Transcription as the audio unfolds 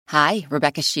Hi,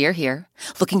 Rebecca Shear here.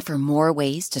 Looking for more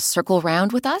ways to circle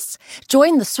round with us?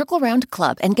 Join the Circle Round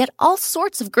Club and get all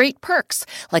sorts of great perks,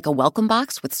 like a welcome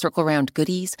box with Circle Round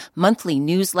goodies, monthly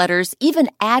newsletters, even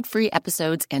ad-free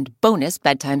episodes, and bonus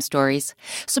bedtime stories.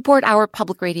 Support our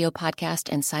public radio podcast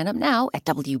and sign up now at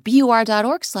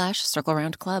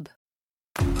wbur.org/circleroundclub.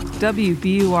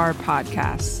 WBUR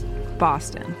Podcasts,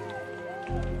 Boston.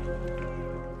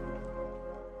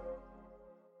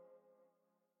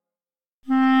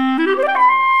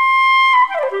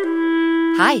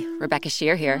 Hi, Rebecca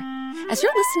Shear here. As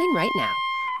you're listening right now,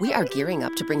 we are gearing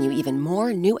up to bring you even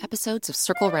more new episodes of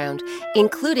Circle Round,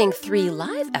 including 3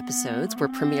 live episodes we're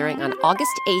premiering on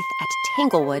August 8th at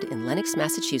Tanglewood in Lenox,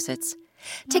 Massachusetts.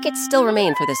 Tickets still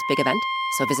remain for this big event,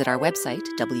 so visit our website,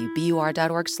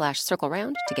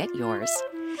 wbur.org/circleround, to get yours.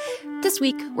 This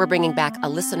week, we're bringing back a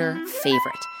listener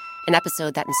favorite, an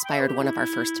episode that inspired one of our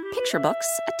first picture books,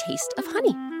 A Taste of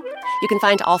Honey. You can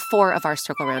find all 4 of our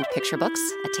Circle Round picture books,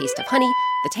 A Taste of Honey,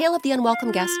 The Tale of the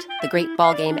Unwelcome Guest, The Great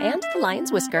Ball Game, and The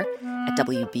Lion's Whisker at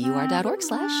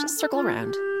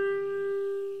wbur.org/circleround.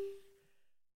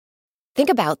 Think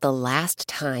about the last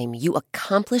time you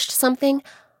accomplished something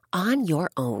on your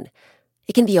own.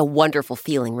 It can be a wonderful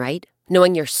feeling, right?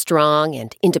 Knowing you're strong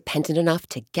and independent enough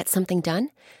to get something done.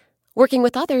 Working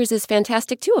with others is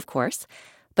fantastic too, of course.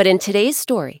 But in today's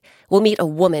story, we'll meet a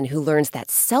woman who learns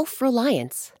that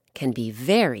self-reliance can be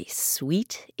very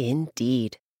sweet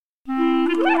indeed.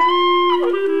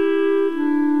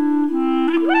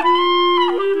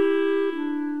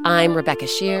 I'm Rebecca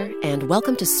Shear, and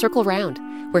welcome to Circle Round,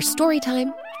 where story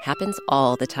time happens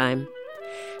all the time.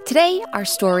 Today, our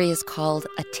story is called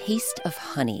A Taste of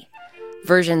Honey.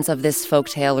 Versions of this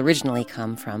folktale originally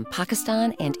come from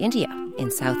Pakistan and India in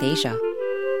South Asia.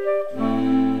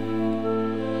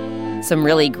 Some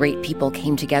really great people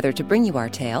came together to bring you our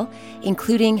tale,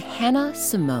 including Hannah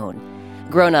Simone.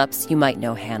 Grown-ups, you might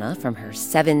know Hannah from her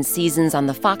 7 seasons on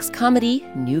the Fox comedy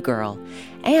New Girl.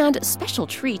 And a special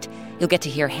treat, you'll get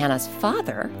to hear Hannah's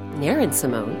father, Naren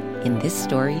Simone, in this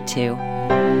story too.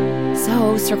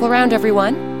 So circle around,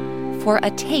 everyone, for A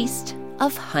Taste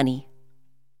of Honey.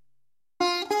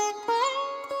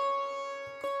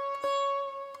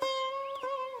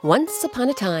 Once upon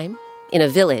a time, in a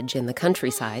village in the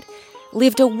countryside,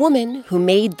 lived a woman who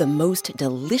made the most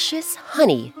delicious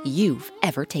honey you've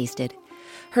ever tasted.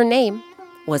 Her name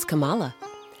was Kamala.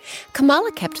 Kamala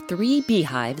kept 3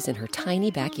 beehives in her tiny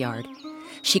backyard.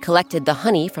 She collected the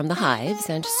honey from the hives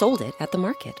and sold it at the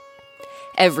market.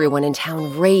 Everyone in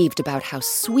town raved about how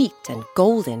sweet and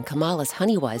golden Kamala's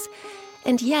honey was,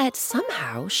 and yet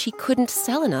somehow she couldn't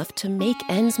sell enough to make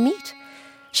ends meet.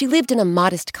 She lived in a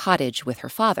modest cottage with her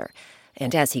father,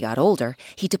 and as he got older,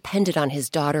 he depended on his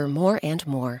daughter more and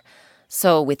more.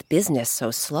 So with business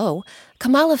so slow,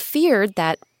 Kamala feared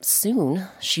that soon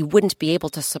she wouldn't be able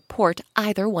to support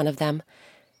either one of them.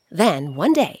 Then,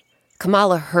 one day,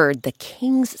 Kamala heard the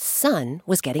king's son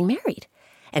was getting married,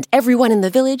 and everyone in the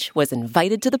village was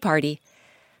invited to the party.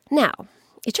 Now,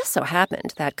 it just so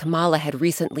happened that Kamala had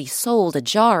recently sold a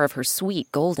jar of her sweet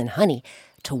golden honey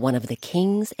to one of the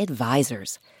king's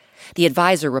advisors. The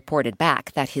advisor reported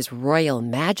back that His Royal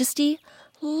Majesty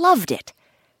loved it.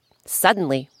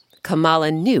 Suddenly, Kamala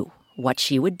knew what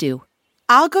she would do.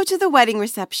 I'll go to the wedding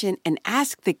reception and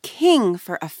ask the king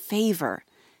for a favor.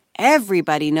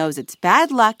 Everybody knows it's bad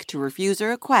luck to refuse a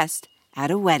request at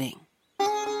a wedding.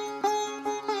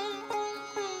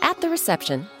 At the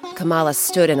reception, Kamala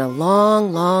stood in a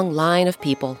long, long line of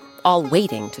people, all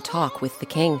waiting to talk with the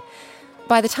king.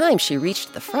 By the time she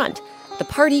reached the front, the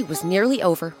party was nearly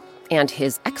over, and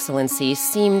His Excellency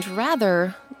seemed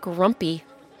rather grumpy.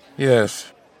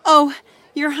 Yes. Oh,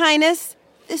 Your Highness,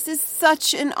 this is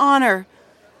such an honor.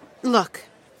 Look,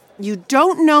 you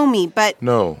don't know me, but...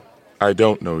 No, I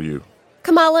don't know you.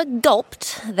 Kamala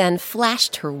gulped, then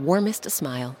flashed her warmest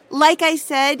smile. Like I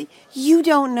said, you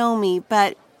don't know me,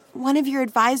 but one of your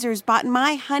advisors bought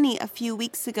my honey a few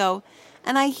weeks ago,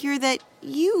 and I hear that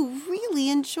you really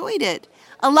enjoyed it.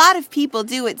 A lot of people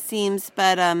do, it seems,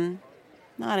 but,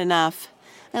 not enough.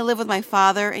 I live with my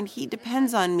father, and he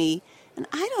depends on me, and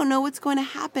I don't know what's going to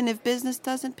happen if business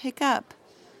doesn't pick up.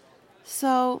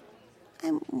 So,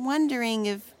 I'm wondering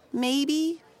if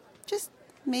maybe, just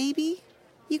maybe,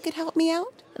 you could help me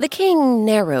out? The king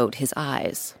narrowed his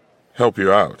eyes. Help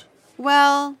you out?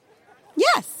 Well,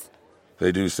 yes.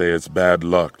 They do say it's bad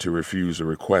luck to refuse a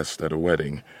request at a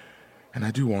wedding. And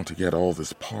I do want to get all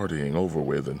this partying over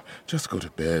with and just go to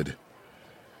bed.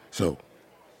 So,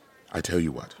 I tell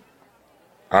you what.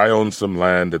 I own some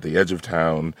land at the edge of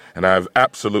town, and I have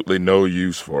absolutely no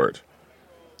use for it.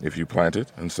 If you plant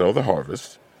it and sell the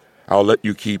harvest, I'll let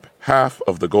you keep half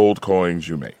of the gold coins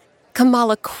you make.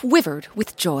 Kamala quivered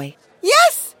with joy.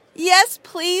 Yes! Yes,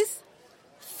 please.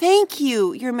 Thank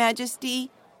you, Your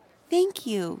Majesty. Thank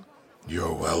you.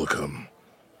 You're welcome.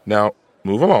 Now,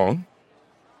 move along.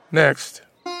 Next.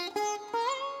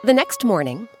 The next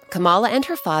morning, Kamala and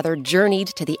her father journeyed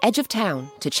to the edge of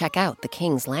town to check out the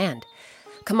king's land.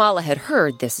 Kamala had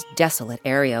heard this desolate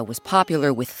area was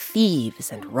popular with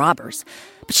thieves and robbers,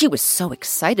 but she was so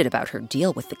excited about her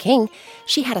deal with the king,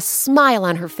 she had a smile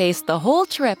on her face the whole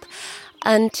trip,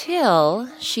 until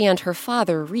she and her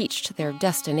father reached their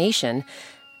destination.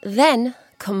 Then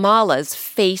Kamala's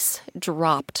face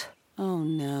dropped. Oh,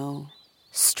 no.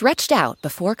 Stretched out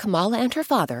before Kamala and her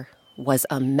father was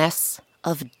a mess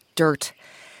of dirt.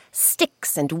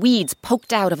 Sticks and weeds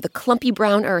poked out of the clumpy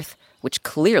brown earth, which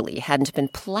clearly hadn't been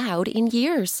plowed in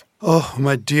years. Oh,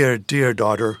 my dear, dear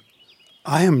daughter,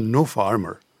 I am no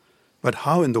farmer, but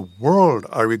how in the world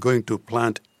are we going to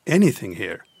plant anything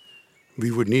here? We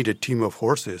would need a team of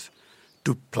horses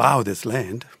to plow this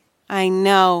land. I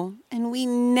know, and we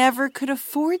never could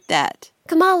afford that.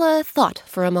 Kamala thought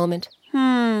for a moment.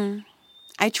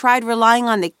 I tried relying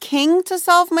on the king to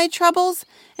solve my troubles,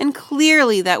 and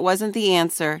clearly that wasn't the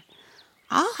answer.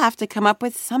 I'll have to come up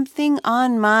with something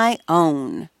on my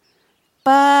own.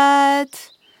 But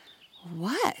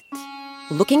what?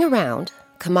 Looking around,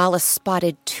 Kamala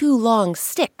spotted 2 long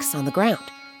sticks on the ground.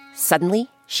 Suddenly,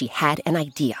 she had an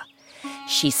idea.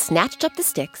 She snatched up the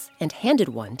sticks and handed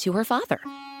one to her father.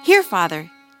 Here,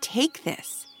 Father, take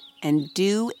this and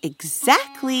do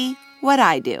exactly what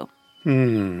I do.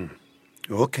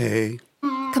 Okay.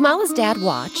 Kamala's dad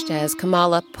watched as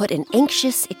Kamala put an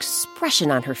anxious expression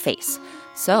on her face.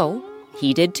 So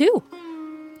he did too.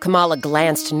 Kamala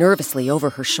glanced nervously over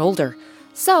her shoulder.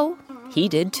 So he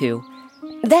did too.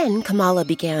 Then Kamala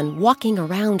began walking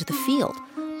around the field,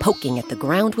 poking at the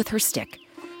ground with her stick.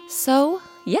 So,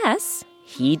 yes,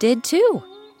 he did too.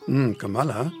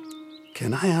 Kamala,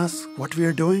 can I ask what we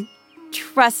are doing?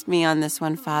 Trust me on this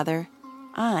one, Father.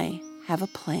 I have a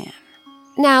plan.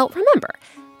 Now, remember,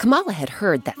 Kamala had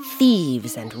heard that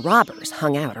thieves and robbers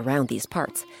hung out around these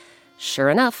parts. Sure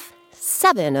enough,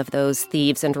 7 of those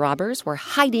thieves and robbers were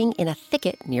hiding in a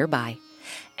thicket nearby.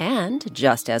 And,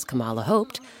 just as Kamala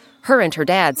hoped, her and her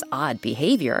dad's odd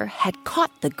behavior had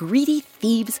caught the greedy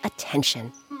thieves'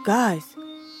 attention. Guys,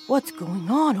 what's going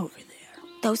on over there?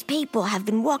 Those people have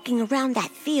been walking around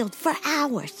that field for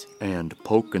hours. And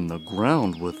poking the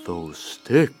ground with those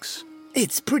sticks.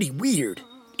 It's pretty weird.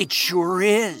 It sure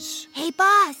is. Hey,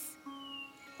 boss,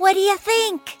 what do you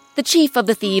think? The chief of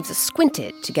the thieves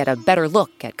squinted to get a better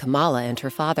look at Kamala and her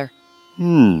father.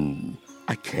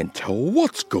 I can't tell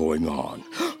what's going on.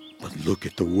 But look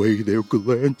at the way they're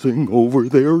glancing over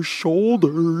their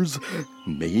shoulders.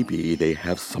 Maybe they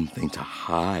have something to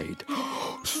hide.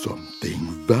 Something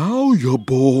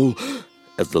valuable.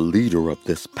 As the leader of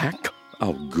this pack,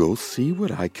 I'll go see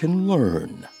what I can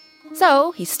learn.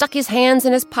 So he stuck his hands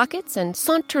in his pockets and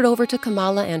sauntered over to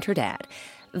Kamala and her dad.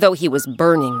 Though he was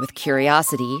burning with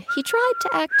curiosity, he tried to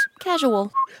act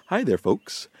casual. Hi there,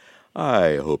 folks.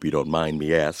 I hope you don't mind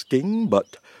me asking,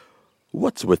 but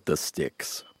what's with the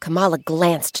sticks? Kamala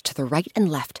glanced to the right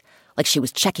and left, like she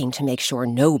was checking to make sure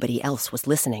nobody else was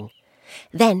listening.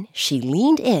 Then she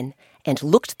leaned in and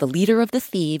looked the leader of the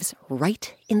thieves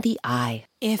right in the eye.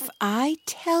 If I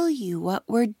tell you what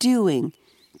we're doing,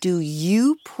 do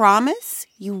you promise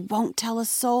you won't tell a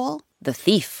soul? The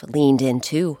thief leaned in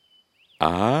too.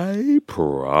 I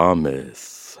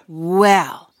promise.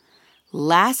 Well,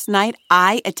 last night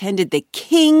I attended the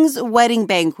king's wedding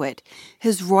banquet.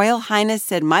 His Royal Highness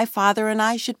said my father and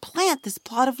I should plant this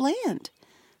plot of land.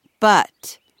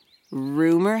 But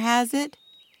rumor has it,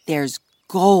 there's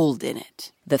gold in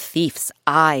it. The thief's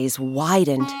eyes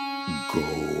widened.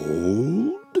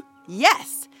 Gold?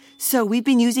 Yes. So we've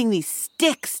been using these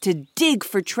sticks to dig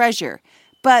for treasure.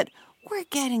 But we're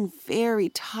getting very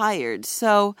tired,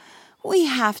 so we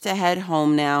have to head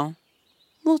home now.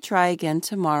 We'll try again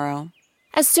tomorrow.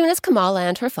 As soon as Kamala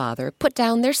and her father put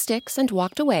down their sticks and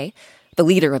walked away, the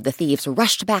leader of the thieves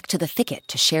rushed back to the thicket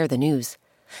to share the news.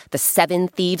 The 7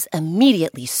 thieves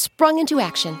immediately sprung into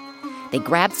action. They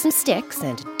grabbed some sticks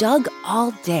and dug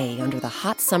all day under the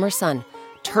hot summer sun,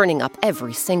 turning up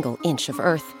every single inch of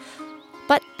earth.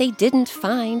 But they didn't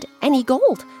find any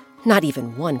gold, not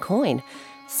even 1 coin.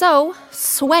 So,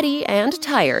 sweaty and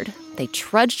tired, they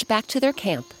trudged back to their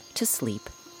camp to sleep.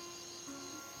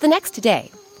 The next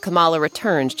day, Kamala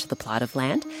returned to the plot of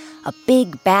land, a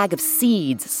big bag of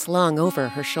seeds slung over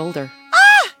her shoulder.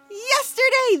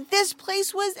 Yesterday, this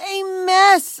place was a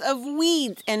mess of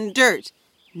weeds and dirt.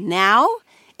 Now,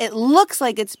 It looks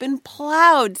like it's been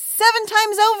plowed 7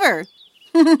 times over.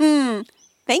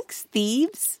 Thanks,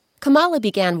 thieves. Kamala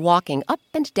began walking up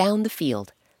and down the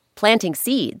field, planting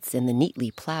seeds in the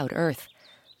neatly plowed earth.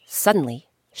 Suddenly,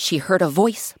 she heard a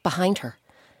voice behind her.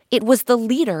 It was the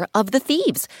leader of the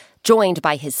thieves, joined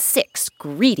by his 6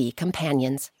 greedy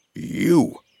companions.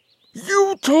 You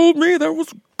told me there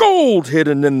was gold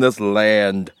hidden in this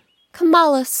land.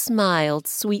 Kamala smiled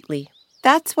sweetly.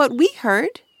 That's what we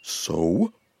heard.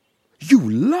 So? You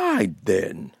lied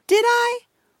then. Did I?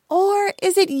 Or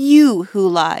is it you who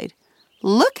lied?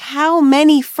 Look how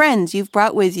many friends you've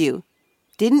brought with you.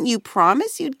 Didn't you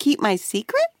promise you'd keep my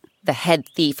secret? The head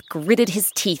thief gritted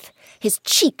his teeth. His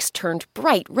cheeks turned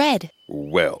bright red.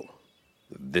 Well,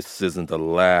 this isn't the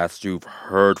last you've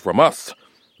heard from us.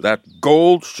 That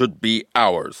gold should be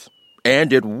ours,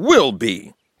 and it will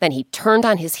be. Then he turned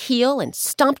on his heel and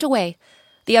stomped away,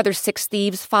 the other 6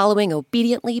 thieves following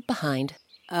obediently behind.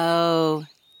 Oh,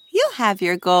 you'll have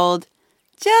your gold,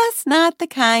 just not the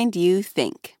kind you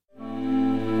think.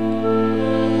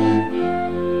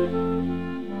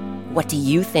 What do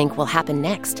you think will happen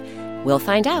next? We'll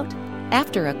find out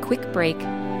after a quick break.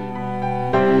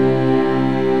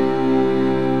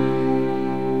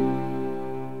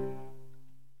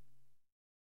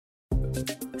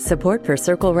 Support for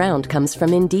Circle Round comes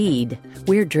from Indeed.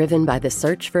 We're driven by the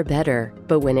search for better.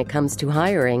 But when it comes to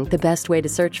hiring, the best way to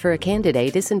search for a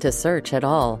candidate isn't to search at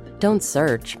all. Don't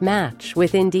search, match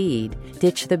with Indeed.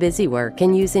 Ditch the busy work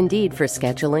and use Indeed for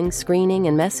scheduling, screening,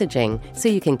 and messaging so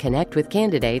you can connect with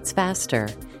candidates faster.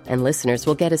 And listeners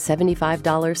will get a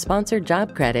 $75 sponsored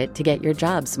job credit to get your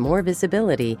jobs more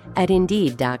visibility at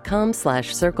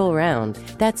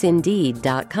Indeed.com/CircleRound. That's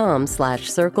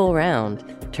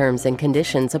Indeed.com/CircleRound. Terms and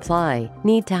conditions apply.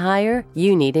 Need to hire?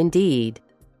 You need Indeed.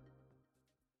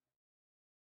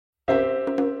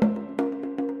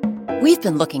 We've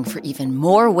been looking for even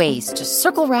more ways to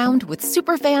circle round with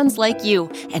superfans like you,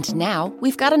 and now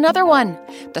we've got another one,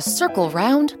 the Circle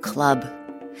Round Club.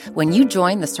 When you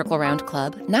join the Circle Round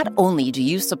Club, not only do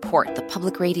you support the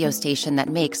public radio station that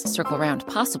makes Circle Round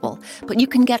possible, but you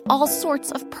can get all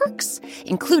sorts of perks,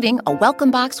 including a welcome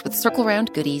box with Circle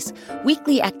Round goodies,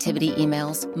 weekly activity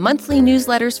emails, monthly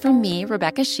newsletters from me,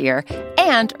 Rebecca Shear,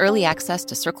 and early access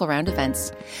to Circle Round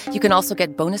events. You can also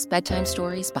get bonus bedtime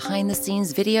stories,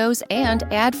 behind-the-scenes videos, and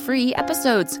ad-free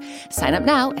episodes. Sign up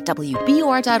now at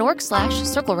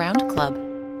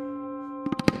wbur.org/CircleRoundClub.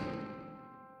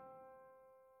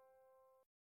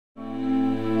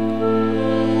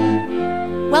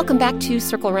 Welcome back to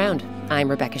Circle Round. I'm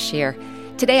Rebecca Shear.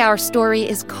 Today our story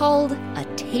is called A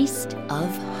Taste of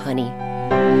Honey.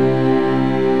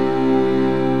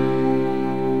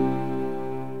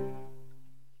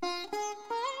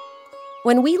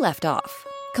 When we left off,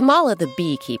 Kamala the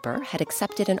beekeeper had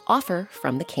accepted an offer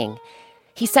from the king.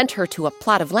 He sent her to a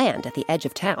plot of land at the edge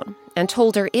of town and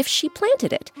told her if she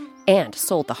planted it and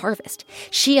sold the harvest,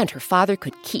 she and her father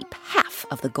could keep half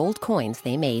of the gold coins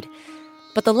they made.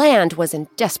 But the land was in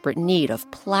desperate need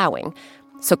of plowing,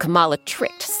 so Kamala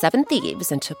tricked 7 thieves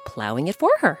into plowing it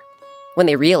for her. When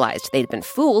they realized they'd been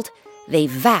fooled, they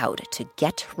vowed to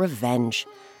get revenge.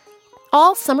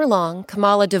 All summer long,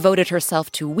 Kamala devoted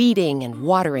herself to weeding and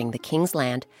watering the king's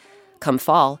land. Come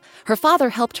fall, her father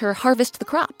helped her harvest the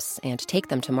crops and take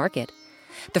them to market.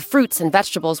 The fruits and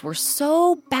vegetables were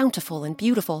so bountiful and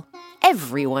beautiful,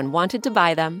 everyone wanted to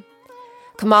buy them.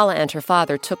 Kamala and her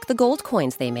father took the gold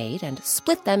coins they made and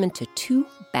split them into 2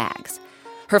 bags.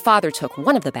 Her father took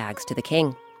one of the bags to the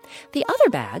king. The other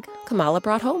bag Kamala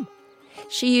brought home.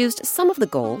 She used some of the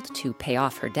gold to pay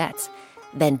off her debts,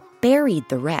 then buried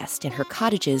the rest in her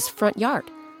cottage's front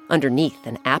yard, underneath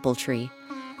an apple tree.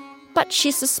 But she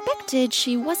suspected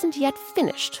she wasn't yet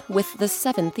finished with the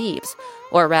 7 thieves,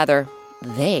 or rather,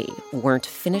 they weren't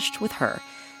finished with her.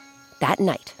 That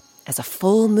night, as a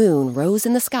full moon rose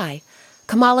in the sky,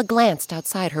 Kamala glanced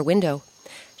outside her window.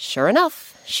 Sure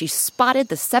enough, she spotted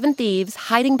the 7 thieves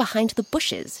hiding behind the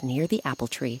bushes near the apple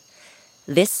tree.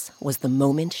 This was the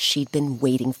moment she'd been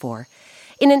waiting for.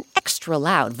 In an extra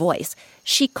loud voice,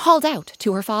 she called out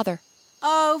to her father.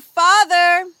 Oh,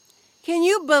 Father, can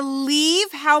you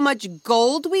believe how much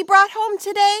gold we brought home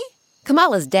today?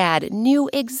 Kamala's dad knew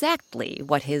exactly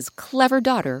what his clever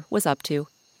daughter was up to.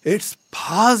 It's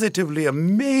positively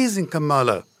amazing,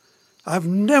 Kamala. I've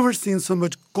never seen so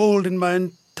much gold in my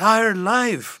entire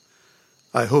life.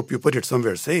 I hope you put it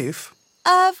somewhere safe.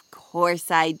 Of course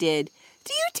I did.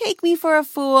 Do you take me for a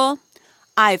fool?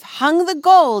 I've hung the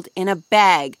gold in a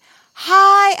bag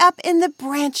high up in the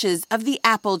branches of the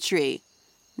apple tree.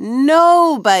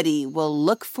 Nobody will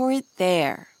look for it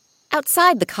there.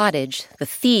 Outside the cottage, the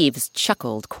thieves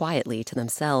chuckled quietly to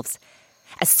themselves.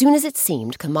 As soon as it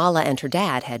seemed Kamala and her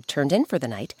dad had turned in for the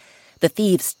night, the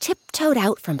thieves tiptoed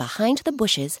out from behind the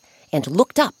bushes and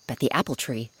looked up at the apple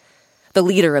tree. The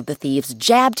leader of the thieves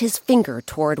jabbed his finger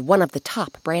toward one of the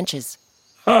top branches.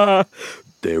 Ha!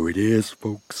 There it is,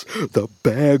 folks, the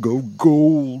bag of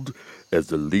gold. As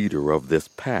the leader of this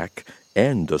pack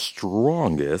and the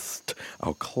strongest,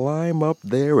 I'll climb up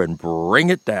there and bring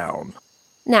it down.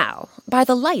 Now, by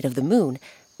the light of the moon,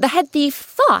 the head thief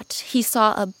thought he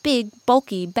saw a big,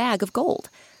 bulky bag of gold.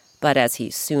 But as he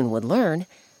soon would learn,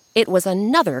 it was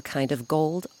another kind of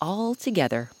gold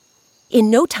altogether. In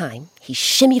no time, he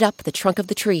shimmied up the trunk of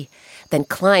the tree, then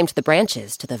climbed the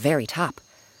branches to the very top.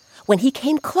 When he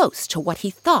came close to what he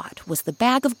thought was the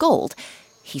bag of gold,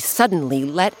 he suddenly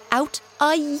let out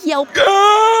a yelp.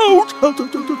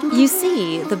 You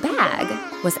see, the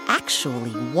bag was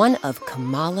actually one of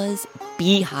Kamala's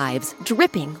beehives,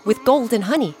 dripping with gold and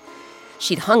honey.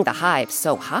 She'd hung the hive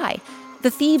so high,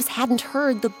 the thieves hadn't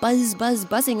heard the buzz, buzz,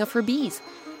 buzzing of her bees.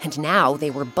 And now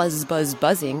they were buzz, buzz,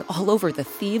 buzzing all over the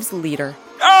thieves' leader.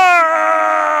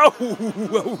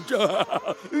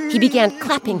 He began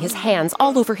clapping his hands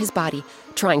all over his body,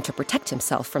 trying to protect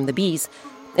himself from the bees.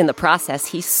 In the process,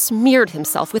 he smeared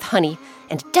himself with honey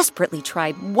and desperately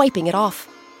tried wiping it off.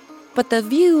 But the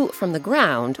view from the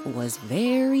ground was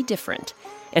very different,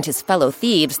 and his fellow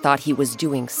thieves thought he was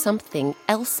doing something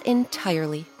else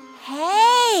entirely.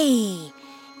 Hey!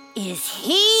 Is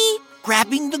he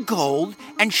grabbing the gold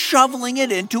and shoveling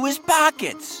it into his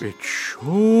pockets? It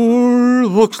sure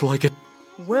looks like it.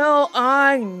 Well,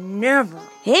 I never.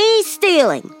 He's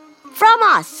stealing from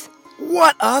us.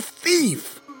 What a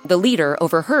thief! The leader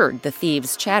overheard the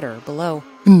thieves' chatter below.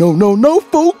 No,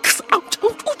 folks! Ouch,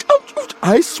 ouch, ouch, ouch, ouch.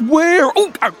 I swear!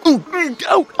 Ouch, ouch, ouch,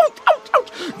 ouch, ouch,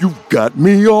 ouch. You've got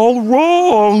me all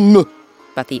wrong!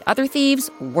 But the other thieves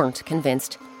weren't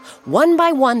convinced. One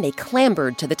by one, they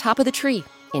clambered to the top of the tree,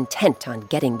 intent on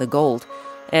getting the gold.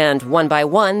 And one by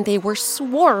one, they were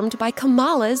swarmed by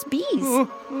Kamala's bees.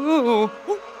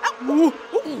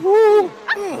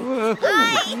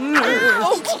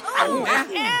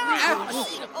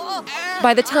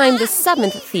 By the time the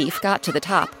seventh thief got to the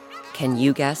top, can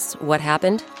you guess what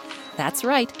happened? That's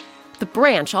right. The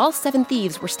branch all 7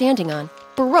 thieves were standing on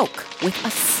broke with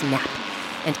a snap,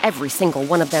 and every single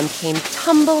one of them came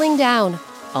tumbling down,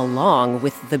 along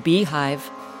with the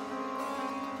beehive.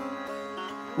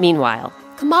 Meanwhile,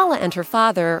 Kamala and her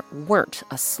father weren't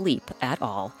asleep at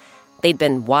all. They'd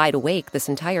been wide awake this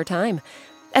entire time.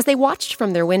 As they watched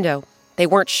from their window, they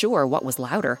weren't sure what was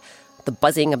louder, the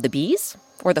buzzing of the bees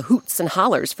or the hoots and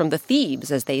hollers from the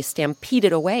thieves as they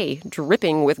stampeded away,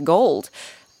 dripping with gold.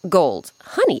 Gold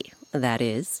honey, that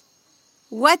is.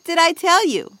 What did I tell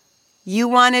you? You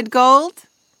wanted gold?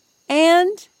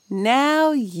 And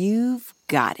now you've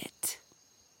got it.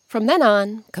 From then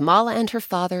on, Kamala and her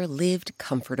father lived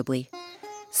comfortably.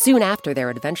 Soon after their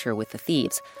adventure with the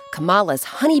thieves, Kamala's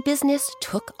honey business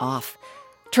took off.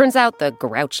 Turns out the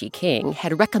grouchy king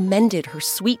had recommended her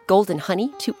sweet golden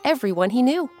honey to everyone he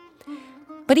knew.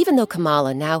 But even though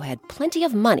Kamala now had plenty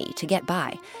of money to get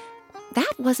by,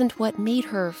 that wasn't what made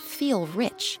her feel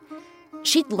rich.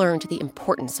 She'd learned the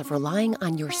importance of relying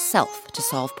on yourself to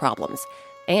solve problems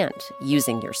and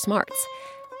using your smarts.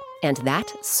 And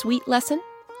that sweet lesson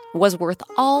was worth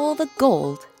all the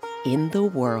gold in the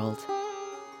world.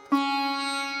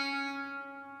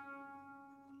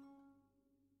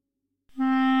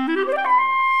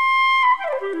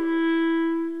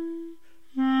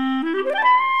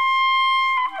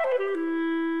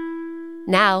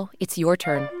 Now it's your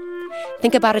turn.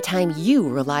 Think about a time you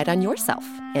relied on yourself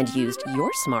and used your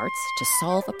smarts to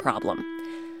solve a problem.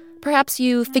 Perhaps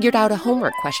you figured out a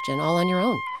homework question all on your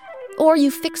own. Or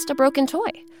you fixed a broken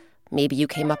toy. Maybe you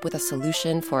came up with a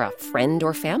solution for a friend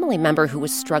or family member who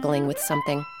was struggling with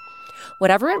something.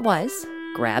 Whatever it was,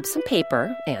 grab some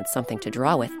paper and something to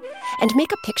draw with, and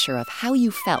make a picture of how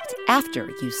you felt after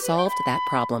you solved that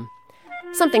problem.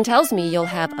 Something tells me you'll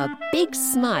have a big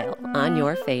smile on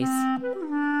your face.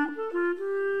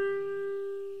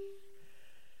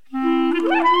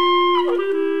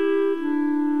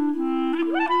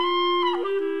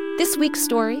 This week's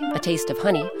story, A Taste of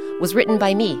Honey, was written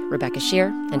by me, Rebecca Shear,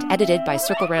 and edited by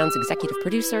Circle Round's executive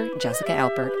producer, Jessica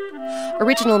Alpert.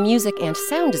 Original music and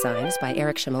sound design is by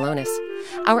Eric Shimalonis.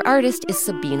 Our artist is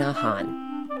Sabina Hahn.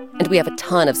 And we have a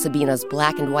ton of Sabina's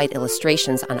black and white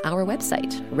illustrations on our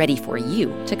website, ready for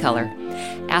you to color.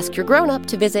 Ask your grown-up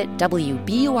to visit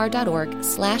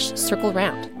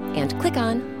wbur.org/circleround and click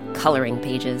on Coloring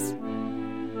Pages.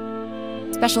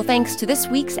 Special thanks to this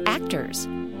week's actors: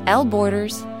 Elle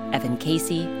Borders, Evan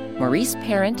Casey, Maurice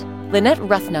Parent, Lynette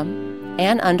Ruthnam,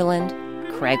 Ann Underland,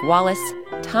 Craig Wallace,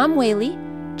 Tom Whaley,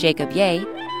 Jacob Ye,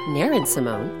 Naren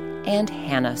Simone, and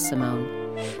Hannah Simone.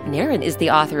 Naren is the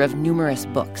author of numerous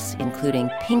books, including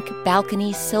Pink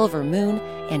Balcony, Silver Moon,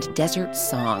 and Desert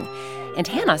Song. And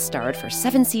Hannah starred for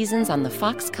 7 seasons on the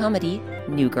Fox comedy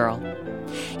New Girl.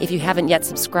 If you haven't yet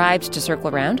subscribed to Circle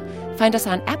Around, find us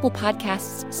on Apple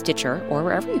Podcasts, Stitcher, or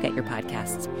wherever you get your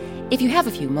podcasts. If you have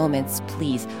a few moments,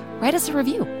 please write us a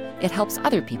review. It helps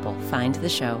other people find the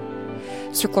show.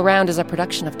 Circle Around is a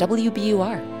production of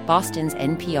WBUR, Boston's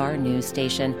NPR news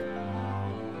station.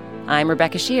 I'm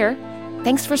Rebecca Shear.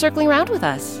 Thanks for circling around with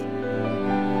us.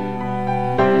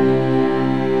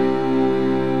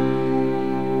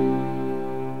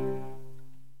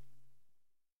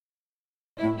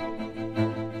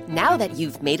 Now that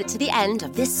you've made it to the end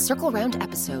of this Circle Round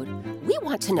episode, we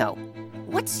want to know,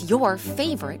 what's your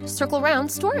favorite Circle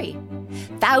Round story?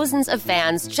 Thousands of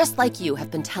fans just like you have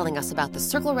been telling us about the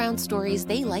Circle Round stories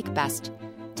they like best.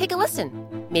 Take a listen.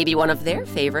 Maybe one of their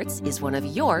favorites is one of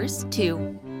yours, too.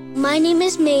 My name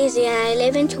is Maisie and I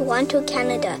live in Toronto,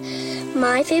 Canada.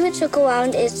 My favorite Circle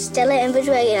Round is Stella and the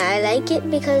Dragon. I like it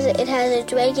because it has a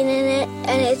dragon in it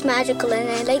and it's magical and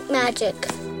I like magic.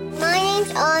 My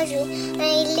name's Audrey and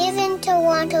I live in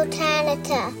Toronto,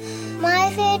 Canada.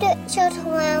 My favorite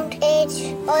Circle Round is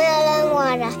Oil and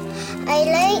Water. I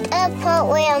like a part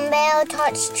where a male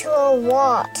talks to a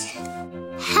wart.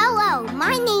 Hello,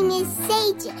 my name is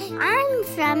Sage. I'm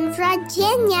from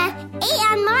Virginia,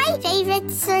 and my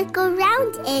favorite Circle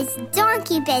Round is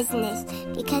Donkey Business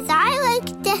because I like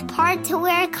the part to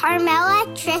where Carmela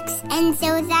tricks and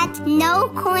so that no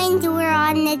coins were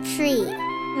on the tree.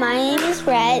 My name is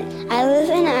Brett. I live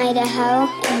in Idaho,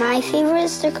 and my favorite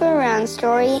Circle Around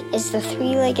story is the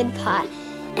three-legged pot.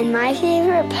 And my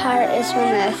favorite part is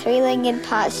when the three-legged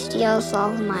pot steals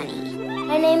all the money.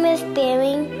 My name is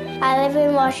Barry. I live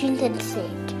in Washington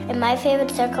State, and my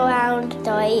favorite Circle Round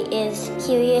story is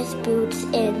Curious Boots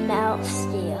in Mouth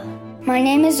Steel. My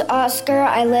name is Oscar.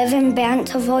 I live in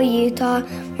Bantamville, Utah.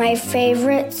 My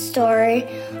favorite story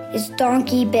is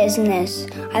Donkey Business.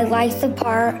 I like the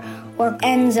part where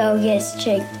Enzo gets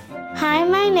chicked. Hi,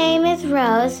 my name is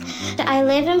Rose. I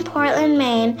live in Portland,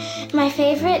 Maine. My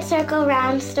favorite Circle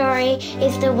Round story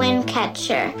is The Wind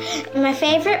Catcher. My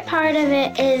favorite part of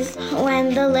it is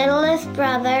when the littlest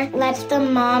brother lets the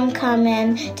mom come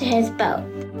in to his boat.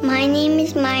 My name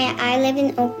is Maya. I live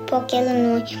in Oak Brook,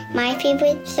 Illinois. My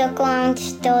favorite Circle Round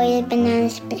story is Banana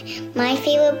Split. My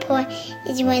favorite part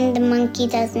is when the monkey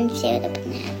doesn't share the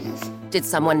bananas. Did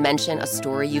someone mention a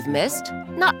story you've missed?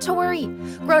 Not to worry.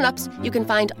 Grown-ups, you can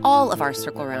find all of our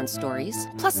Circle Round stories,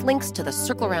 plus links to the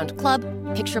Circle Round Club,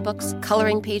 picture books,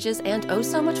 coloring pages, and oh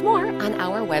so much more on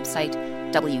our website,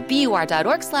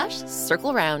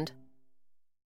 wbur.org/circleround.